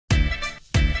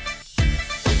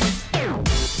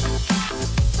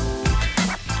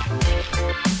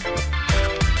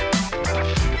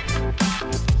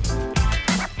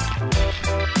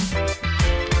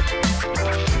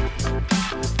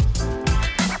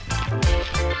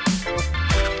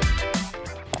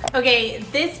Okay,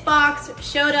 this box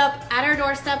showed up at our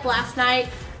doorstep last night.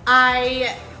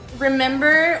 I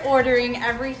remember ordering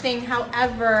everything,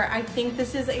 however, I think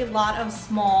this is a lot of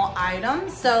small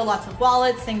items, so lots of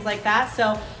wallets, things like that.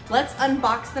 So let's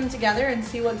unbox them together and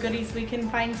see what goodies we can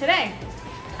find today.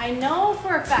 I know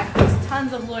for a fact there's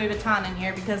tons of Louis Vuitton in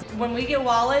here because when we get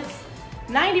wallets,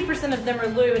 90% of them are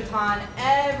Louis Vuitton.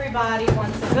 Everybody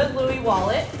wants a good Louis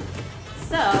wallet.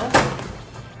 So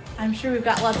I'm sure we've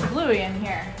got lots of Louis in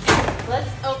here. Let's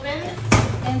open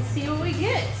and see what we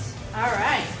get. All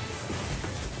right.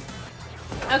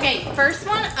 Okay, first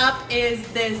one up is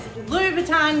this Louis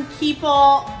Vuitton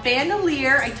Keepall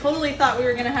bandolier. I totally thought we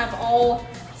were gonna have all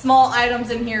small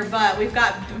items in here, but we've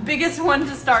got the biggest one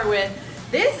to start with.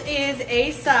 This is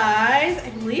a size, I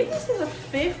believe this is a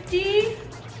 50.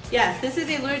 Yes, this is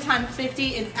a Louis Vuitton 50.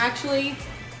 It's actually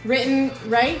written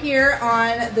right here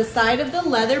on the side of the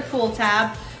leather pull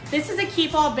tab. This is a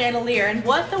Keepall bandolier, and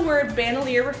what the word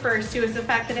bandolier refers to is the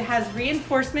fact that it has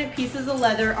reinforcement pieces of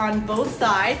leather on both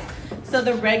sides. So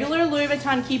the regular Louis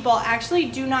Vuitton Keepall actually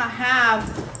do not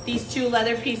have these two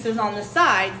leather pieces on the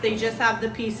sides. They just have the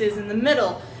pieces in the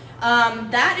middle.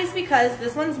 That is because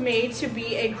this one's made to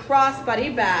be a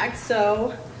crossbody bag.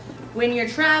 So when you're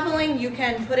traveling, you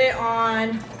can put it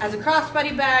on as a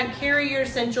crossbody bag, carry your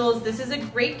essentials. This is a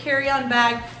great carry-on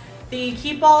bag. The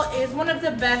Keepall is one of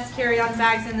the best carry-on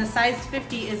bags, and the size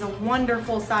 50 is a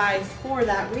wonderful size for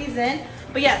that reason.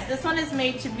 But yes, this one is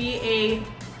made to be a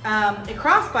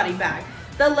crossbody bag.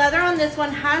 The leather on this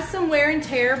one has some wear and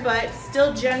tear, but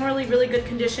still generally really good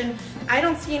condition. I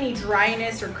don't see any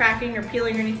dryness or cracking or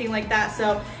peeling or anything like that,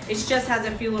 so it just has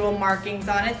a few little markings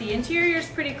on it. The interior is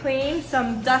pretty clean,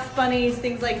 some dust bunnies,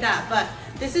 things like that, but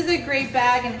this is a great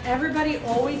bag, and everybody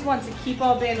always wants a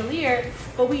Keepall bandolier,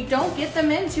 but we don't get them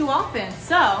in too often,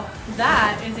 so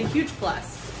that is a huge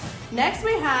plus. Next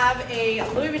we have a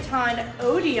Louis Vuitton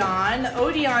Odeon. The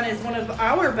Odeon is one of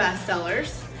our best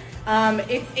sellers.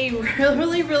 It's a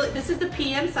really, this is the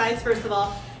PM size, first of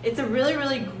all. It's a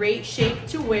really great shape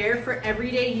to wear for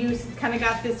everyday use. It's kind of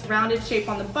got this rounded shape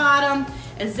on the bottom,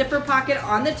 a zipper pocket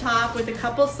on the top with a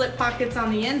couple slip pockets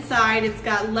on the inside. It's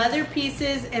got leather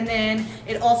pieces, and then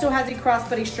it also has a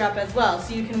crossbody strap as well.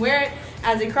 So you can wear it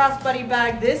as a crossbody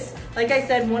bag. This, like I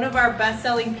said, one of our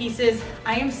best-selling pieces.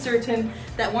 I am certain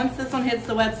that once this one hits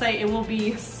the website, it will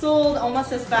be sold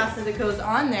almost as fast as it goes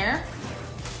on there.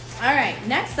 All right,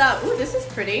 next up, ooh, this is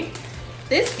pretty.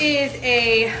 This is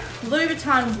a Louis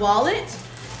Vuitton wallet,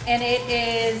 and it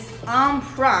is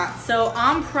empreinte. So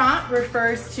empreinte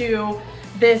refers to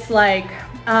this like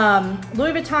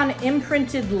Louis Vuitton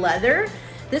imprinted leather.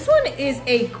 This one is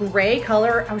a gray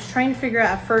color. I was trying to figure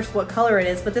out at first what color it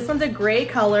is, but this one's a gray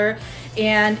color,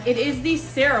 and it is the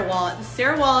Sarah wallet. The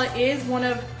Sarah wallet is one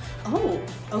of, oh,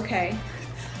 okay.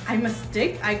 I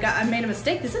made a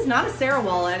mistake. This is not a Sarah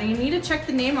wallet, and you need to check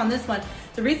the name on this one.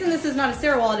 The reason this is not a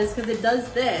Sarah wallet is because it does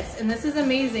this, and this is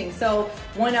amazing. So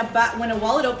when a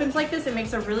wallet opens like this, it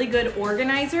makes a really good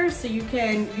organizer, so you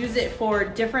can use it for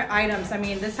different items. I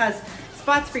mean, this has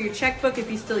spots for your checkbook if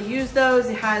you still use those.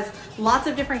 It has lots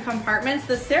of different compartments.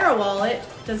 The Sarah wallet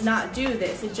does not do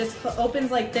this. It just opens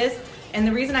like this, and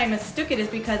the reason I mistook it is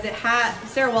because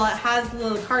Sarah wallet has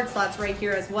little card slots right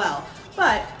here as well.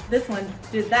 But this one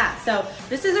did that. So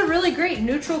this is a really great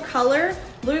neutral color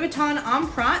Louis Vuitton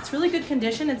empreinte. It's really good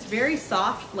condition. It's very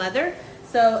soft leather.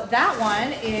 So that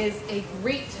one is a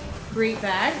great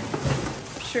bag.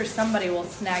 I'm sure somebody will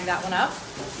snag that one up.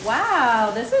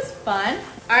 Wow, this is fun.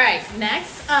 All right,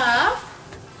 next up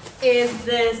is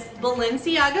this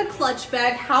Balenciaga clutch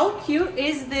bag. How cute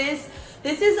is this?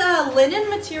 This is a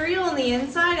linen material on the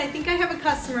inside. I think I have a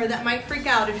customer that might freak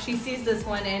out if she sees this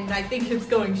one, and I think it's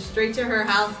going straight to her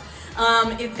house.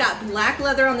 It's got black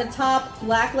leather on the top,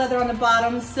 black leather on the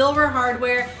bottom, silver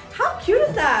hardware. How cute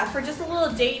is that for just a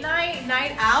little date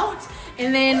night out?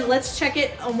 And then let's check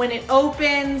it when it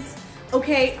opens.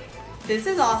 Okay, this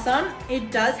is awesome.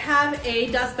 It does have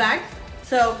a dust bag.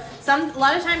 So a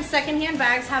lot of times secondhand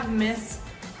bags have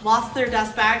lost their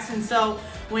dust bags, and so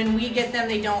when we get them,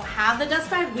 they don't have the dust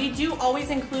bag. We do always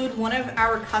include one of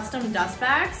our custom dust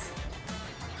bags.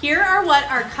 Here are what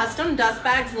our custom dust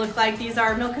bags look like. These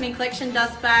are Milk Honey Collection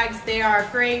dust bags. They are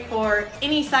great for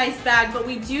any size bag, but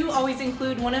we do always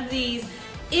include one of these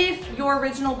if your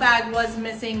original bag was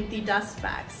missing the dust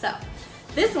bag. So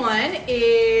this one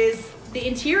is, the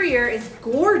interior is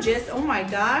gorgeous. Oh my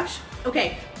gosh.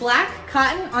 Okay, black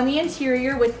cotton on the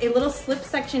interior with a little slip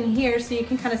section here so you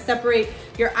can kind of separate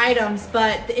your items,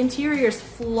 but the interior is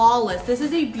flawless. This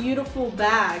is a beautiful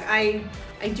bag.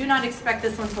 I do not expect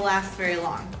this one to last very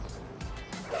long.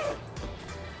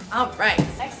 All right,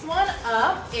 next one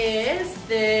up is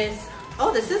this,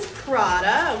 oh, this is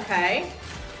Prada, okay.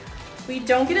 We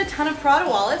don't get a ton of Prada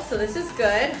wallets, so this is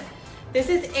good. This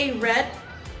is a red,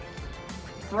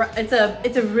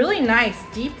 it's a really nice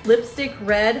deep lipstick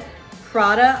red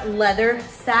Prada leather,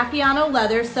 Saffiano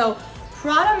leather. So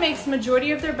Prada makes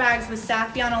majority of their bags with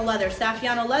Saffiano leather.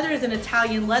 Saffiano leather is an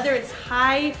Italian leather. It's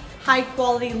high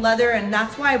quality leather, and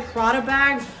that's why Prada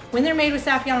bags, when they're made with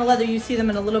Saffiano leather, you see them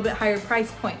at a little bit higher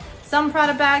price point. Some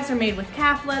Prada bags are made with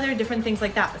calf leather, different things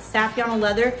like that, but Saffiano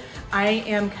leather, I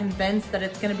am convinced that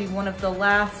it's gonna be one of the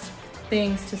last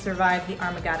things to survive the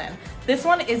Armageddon. This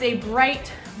one is a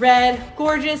bright red,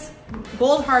 gorgeous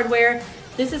gold hardware.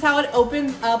 This is how it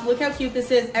opens up. Look how cute this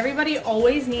is. Everybody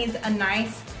always needs a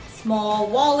nice small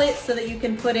wallet so that you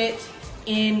can put it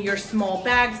in your small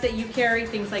bags that you carry,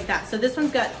 things like that. So this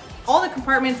one's got all the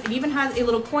compartments. It even has a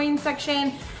little coin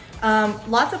section,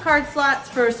 lots of card slots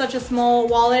for such a small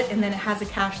wallet, and then it has a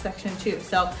cash section too.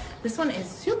 So this one is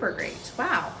super great.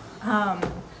 Wow.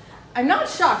 I'm not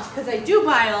shocked because I do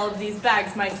buy all of these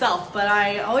bags myself, but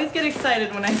I always get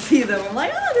excited when I see them. I'm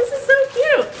like, oh, this is so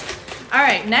cute. All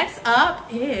right, next up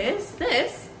is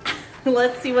this.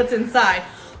 Let's see what's inside.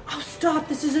 Oh, stop,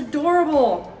 this is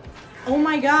adorable. Oh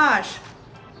my gosh.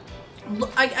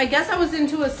 I guess I was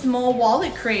into a small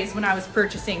wallet craze when I was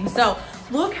purchasing. So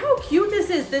look how cute this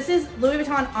is. This is Louis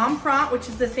Vuitton Empreinte, which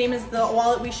is the same as the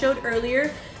wallet we showed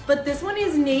earlier, but this one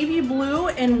is navy blue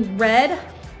and red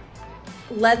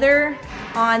leather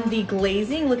on the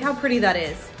glazing. Look how pretty that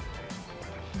is.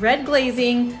 Red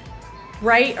glazing,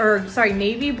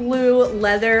 navy blue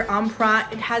leather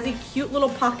Empreinte. It has a cute little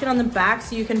pocket on the back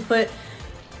so you can put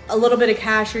a little bit of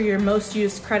cash or your most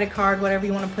used credit card, whatever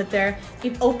you want to put there.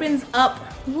 It opens up,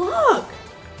 look.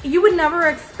 You would never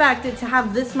expect it to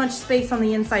have this much space on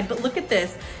the inside, but look at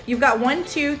this. You've got 1,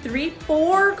 2, 3,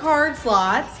 4 card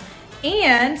slots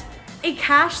and a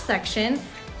cash section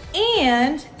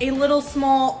and a little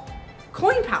small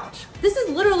coin pouch. This is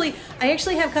literally, I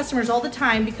actually have customers all the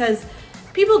time because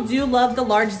people do love the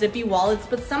large zippy wallets,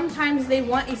 but sometimes they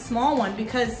want a small one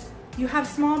because you have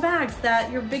small bags that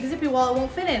your big zippy wallet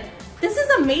won't fit in. This is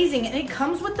amazing, and it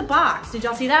comes with the box. Did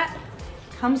y'all see that?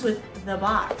 It comes with the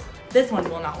box. This one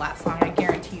will not last long, I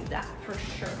guarantee you that for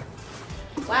sure.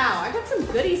 Wow, I got some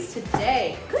goodies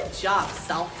today. Good job,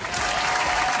 self.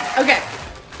 Okay.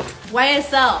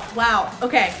 YSL, wow,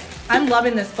 okay, I'm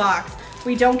loving this box.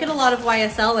 We don't get a lot of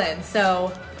YSL in,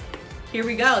 so here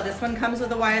we go. This one comes with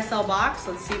a YSL box.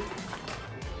 Let's see.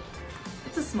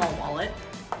 It's a small wallet.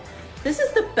 This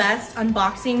is the best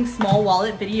unboxing small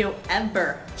wallet video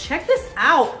ever. Check this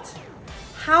out.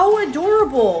 How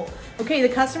adorable. Okay, the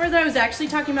customer that I was actually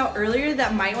talking about earlier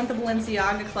that might want the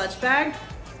Balenciaga clutch bag,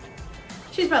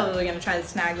 she's probably gonna try to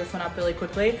snag this one up really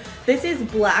quickly. This is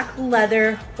black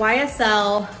leather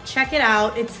YSL. Check it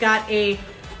out. It's got a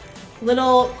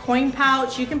little coin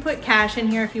pouch. You can put cash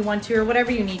in here if you want to or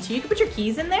whatever you need to. You can put your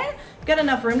keys in there. You've got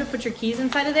enough room to put your keys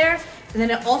inside of there. And then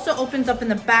it also opens up in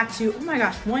the back to, oh my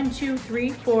gosh, 1, 2, 3,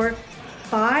 4,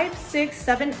 5, 6,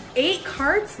 7, 8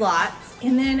 card slots,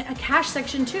 and then a cash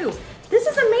section too. This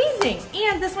is amazing.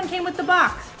 And this one came with the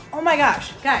box. Oh my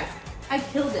gosh, guys, I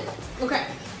killed it. Okay.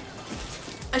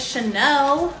 A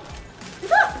Chanel. I've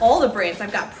got all the brands.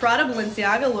 I've got Prada,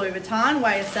 Balenciaga, Louis Vuitton,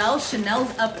 YSL,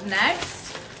 Chanel's up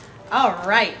next. All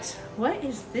right, what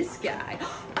is this guy?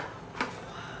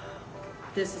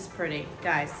 This is pretty,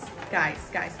 guys.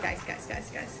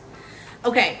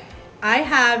 Okay, I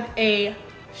have a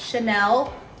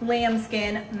Chanel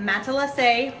lambskin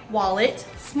matelassé wallet,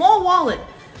 small wallet.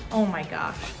 Oh my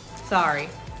gosh, sorry.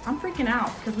 I'm freaking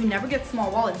out because we never get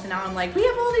small wallets, and now I'm like, we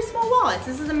have all these small wallets.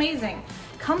 This is amazing.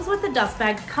 Comes with the dust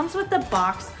bag, comes with the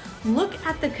box. Look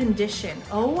at the condition.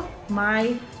 Oh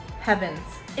my heavens.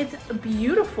 It's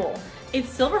beautiful. It's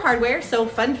silver hardware, so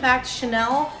fun fact,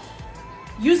 Chanel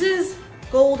uses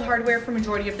gold hardware for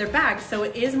majority of their bags, so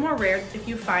it is more rare if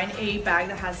you find a bag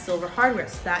that has silver hardware,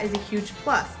 so that is a huge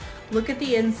plus. Look at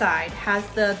the inside. Has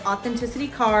the authenticity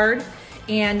card,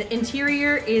 and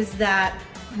interior is that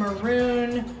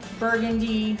maroon,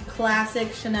 burgundy,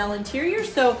 classic Chanel interior.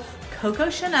 So Coco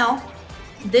Chanel,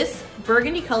 this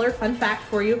burgundy color, fun fact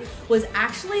for you, was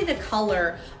actually the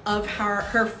color of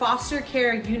her foster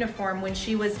care uniform when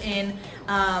she was in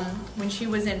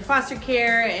foster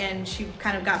care, and she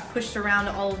kind of got pushed around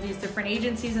to all of these different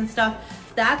agencies and stuff.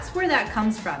 That's where that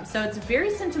comes from. So it's very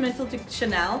sentimental to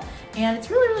Chanel, and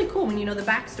it's really, really cool when you know the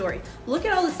backstory. Look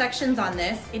at all the sections on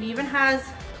this. It even has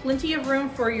plenty of room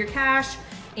for your cash,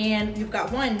 and you've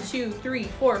got 1, 2, 3,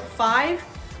 4, 5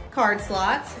 card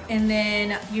slots, and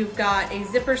then you've got a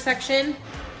zipper section.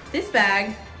 This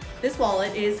bag, this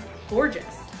wallet is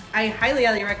gorgeous. I highly,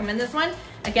 highly recommend this one.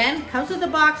 Again, comes with a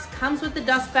box, comes with the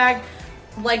dust bag,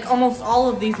 like almost all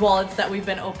of these wallets that we've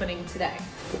been opening today.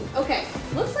 Okay,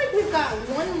 looks like we've got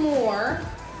one more.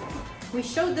 We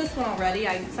showed this one already.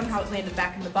 Somehow it landed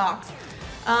back in the box.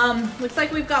 Looks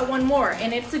like we've got one more,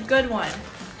 and it's a good one.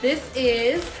 This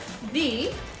is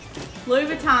the Louis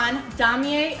Vuitton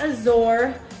Damier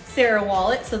Azur Sarah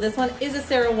wallet. So this one is a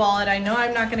Sarah wallet. I know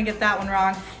I'm not gonna get that one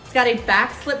wrong. It's got a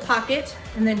back slip pocket,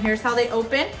 and then here's how they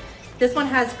open. This one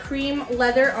has cream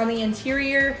leather on the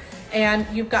interior, and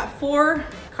you've got 4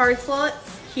 card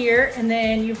slots here, and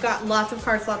then you've got lots of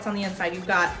card slots on the inside. You've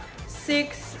got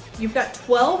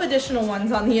 12 additional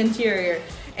ones on the interior,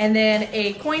 and then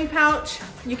a coin pouch.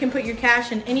 You can put your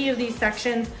cash in any of these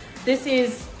sections. This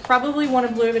is probably one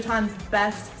of Louis Vuitton's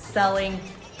best-selling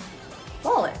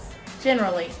wallets,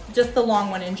 generally, just the long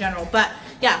one in general. But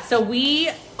yeah, so we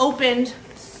opened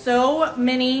so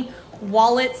many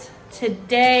wallets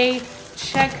today.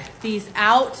 Check these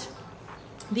out.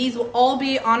 These will all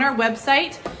be on our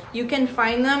website. You can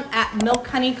find them at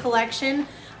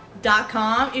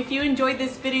milkhoneycollection.com. If you enjoyed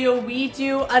this video, we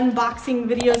do unboxing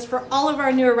videos for all of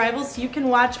our new arrivals, so you can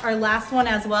watch our last one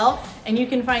as well, and you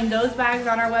can find those bags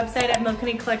on our website at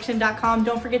milkhoneycollection.com.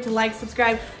 Don't forget to like,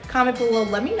 subscribe, comment below.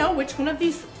 Let me know which one of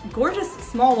these gorgeous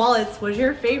small wallets was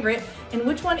your favorite and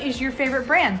which one is your favorite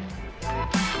brand.